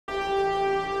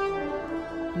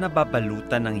na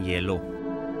babalutan ng yelo.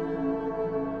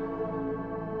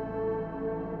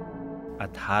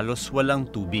 At halos walang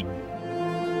tubig.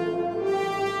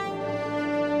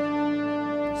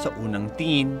 Sa unang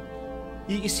tingin,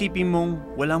 iisipin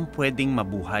mong walang pwedeng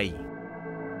mabuhay.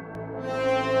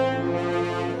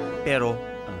 Pero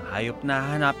ang hayop na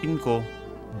hahanapin ko,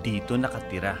 dito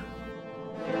nakatira.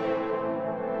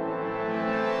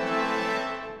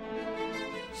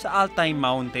 Sa Altai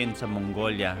Mountain sa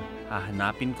Mongolia,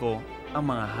 hahanapin ko ang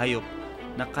mga hayop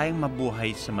na kayang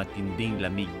mabuhay sa matinding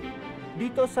lamig.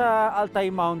 Dito sa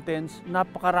Altai Mountains,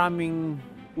 napakaraming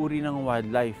uri ng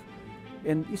wildlife.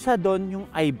 And isa doon yung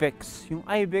ibex. Yung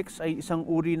ibex ay isang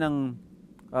uri ng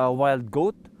wild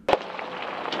goat.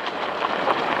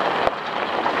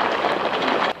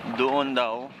 Doon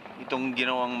daw, itong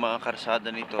ginawang mga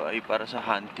karsada nito ay para sa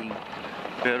hunting.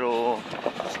 Pero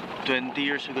 20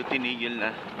 years ago tinigil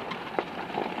na.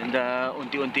 And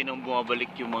unti-unti nang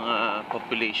bumabalik yung mga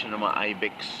population ng mga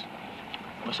ibex.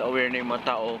 Mas aware na yung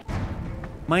mga tao.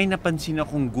 May napansin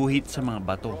akong guhit sa mga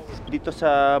bato. Dito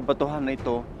sa batuhan na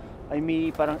ito ay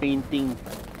may parang painting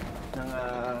ng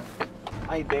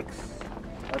ibex.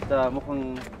 At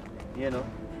mukhang, yan o.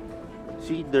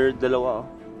 See, dalawa o.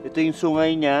 Ito yung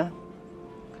sungay niya.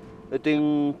 Ito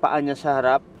yung paa niya sa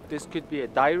harap. This could be a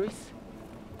diaries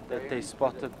that they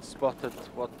spotted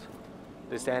what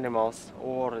these animals,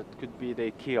 or it could be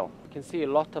they kill. You can see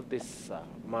a lot of these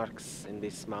marks in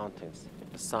these mountains,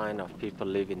 a sign of people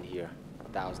living here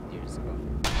 1,000 years ago.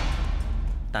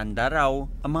 Tanda raw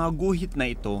ang mga guhit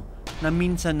na ito na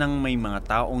minsan nang may mga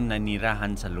taong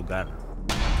nanirahan sa lugar.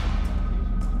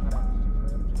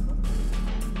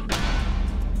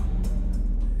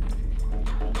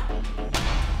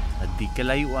 Sa di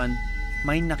kalayuan,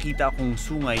 may nakita akong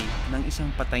sungay ng isang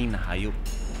patay na hayop.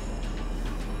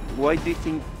 Why do you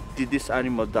think did this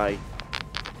animal die?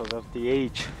 Because of the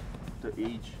age. The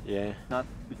age? Yeah. Not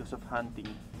because of hunting?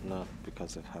 Not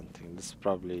because of hunting. This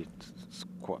probably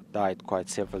died quite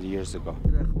several years ago.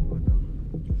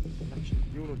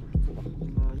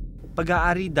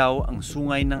 Pag-aari daw ang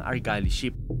sungay ng Argali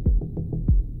sheep.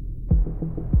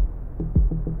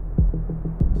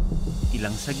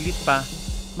 Ilang saglit pa,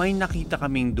 may nakita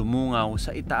kaming dumungaw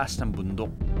sa itaas ng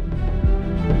bundok.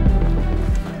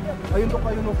 Ayun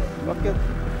o. Bakit?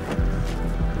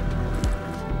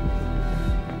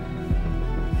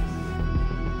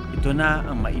 Ito na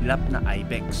ang mailap na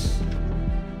ibex.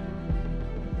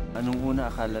 Anong una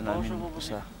akala namin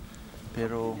isa.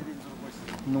 Pero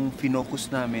nung finocus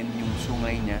namin yung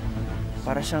sungay niya,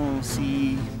 para siyang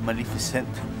si Maleficent.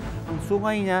 Ang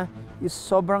sungay niya is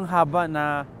sobrang haba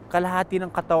na kalahati ng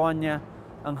katawan niya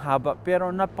ang haba.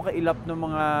 Pero napakailap ng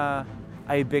mga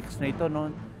ibex na ito,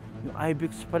 no? Yung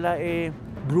ibex pala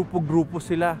grupo-grupo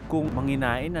sila kung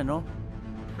manginain, ano?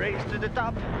 Race to the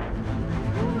top!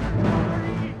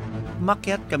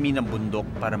 Makyat kami ng bundok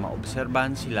para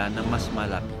maobserbahan sila ng mas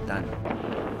malapitan.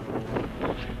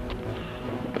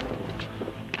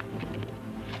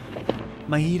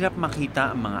 Mahirap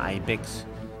makita ang mga ibex.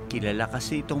 Kilala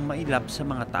kasi itong mailap sa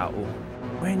mga tao.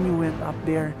 When you went up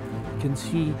there, you can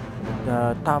see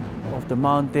the top of the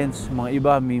mountains. Mga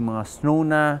iba may mga snow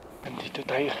na. Andito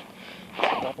tayo.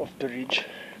 Top of the ridge,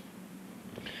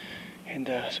 and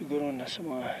siguro nasa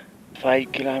mga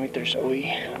 5 kilometers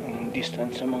away ang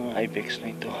distance sa mga ibex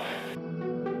na ito.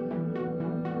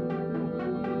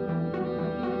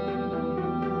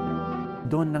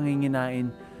 Doon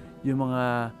nanginginain yung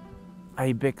mga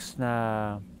ibex na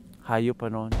hayop,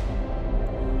 ano.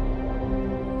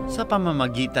 Sa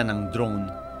pamamagitan ng drone,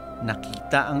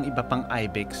 nakita ang iba pang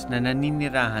ibex na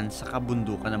naninirahan sa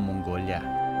kabundukan ng Mongolia.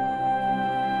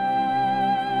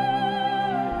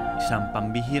 Isang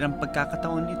pambihirang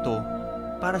pagkakataon ito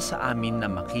para sa amin na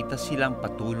makita silang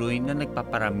patuloy na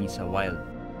nagpaparami sa wild.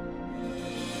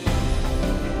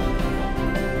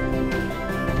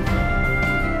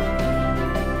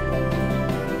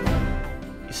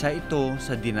 Isa ito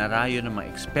sa dinarayo ng mga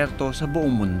eksperto sa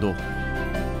buong mundo.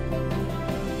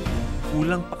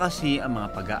 Kulang pa kasi ang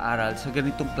mga pag-aaral sa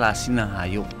ganitong klase ng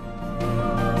hayop.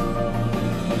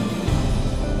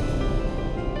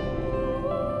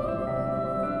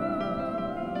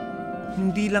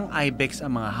 Hindi lang ibex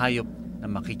ang mga hayop na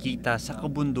makikita sa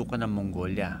kabundukan ng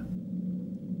Mongolia.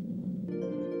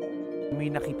 May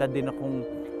nakita din akong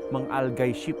mga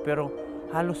algae sheep pero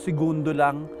halos segundo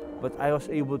lang, but I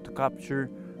was able to capture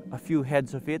a few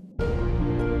heads of it.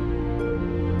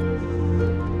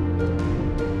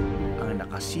 Ang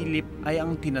nakasilip ay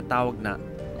ang tinatawag na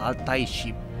Altai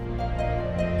sheep.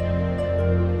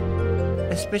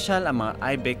 Espesyal ang mga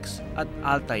ibex at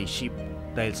Altai sheep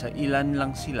dahil sa ilan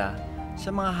lang sila sa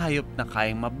mga hayop na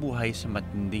kayang mabuhay sa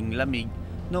matinding lamig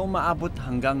na umaabot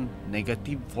hanggang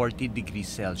negative 40 degrees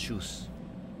Celsius.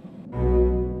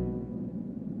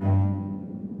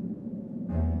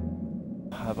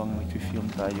 Habang nag-film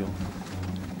tayo,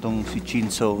 itong si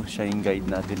Chinso, siya yung guide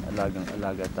natin,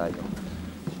 alagang-alaga tayo.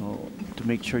 So, to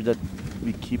make sure that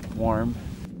we keep warm.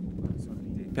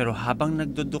 Pero habang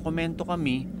nagdodokumento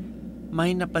kami,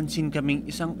 may napansin kaming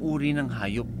isang uri ng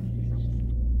hayop.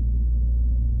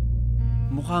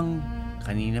 Mukhang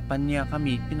kanina pa niya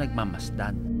kami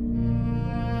pinagmamasdan.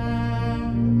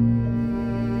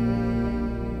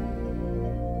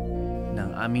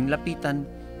 Nang aming lapitan,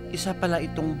 isa pala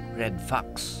itong red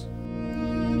fox.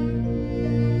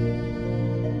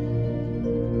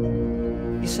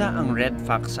 Isa ang red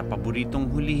fox sa paboritong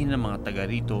hulihin ng mga taga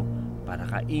rito para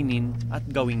kainin at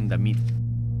gawing damit.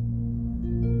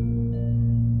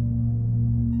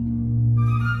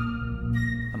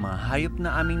 Ang mga hayop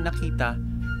na aming nakita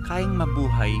kayang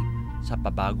mabuhay sa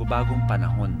pabago-bagong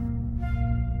panahon.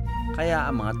 Kaya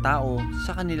ang mga tao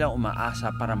sa kanila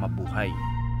umaasa para mabuhay.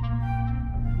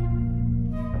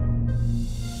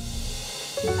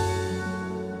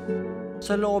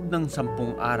 Sa loob ng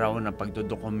 10 araw na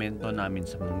pagdodokumento namin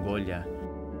sa Mongolia,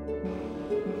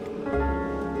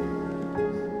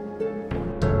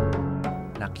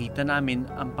 nakita namin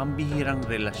ang pambihirang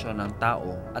relasyon ng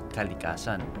tao at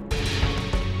kalikasan.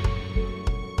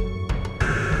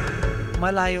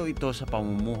 Malayo ito sa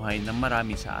pamumuhay ng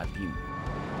marami sa atin.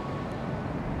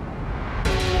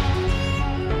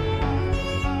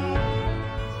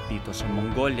 Dito sa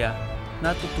Mongolia,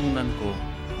 natutunan ko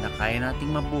na kaya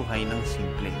nating mabuhay ng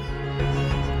simple.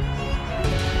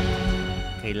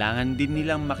 Kailangan din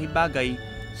nilang makibagay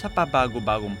sa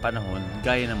pabago-bagong panahon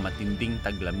gaya ng matinding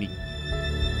taglamig.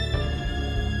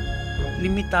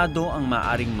 Limitado ang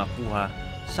maaring makuha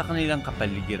sa kanilang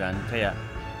kapaligiran kaya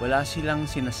wala silang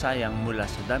sinasayang mula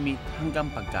sa damit hanggang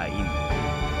pagkain.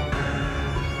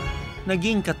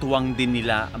 Naging katuwang din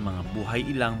nila ang mga buhay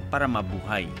ilang para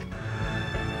mabuhay.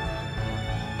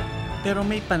 Pero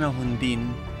may panahon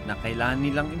din na kailangan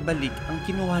nilang ibalik ang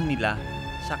kinuha nila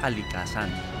sa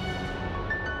kalikasan.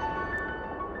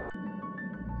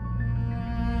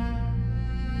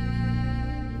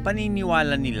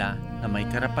 Paniniwala nila na may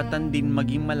karapatan din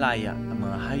maging malaya ang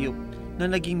mga hayop na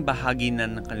naging bahagi na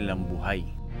ng kanilang buhay.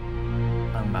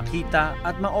 Ang makita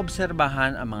at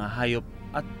maobserbahan ang mga hayop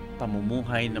at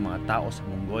pamumuhay ng mga tao sa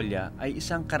Mongolia ay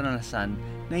isang karanasan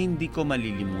na hindi ko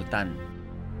malilimutan.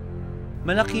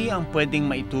 Malaki ang pwedeng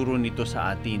maituro nito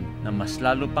sa atin na mas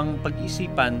lalo pang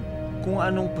pag-isipan kung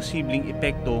anong posibleng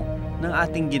epekto ng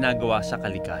ating ginagawa sa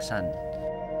kalikasan.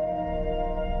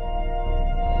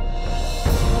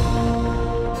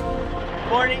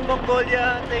 Morning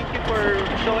Mongolia! Thank you for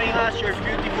showing us your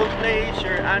beautiful place,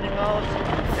 your animals,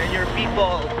 and your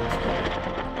people.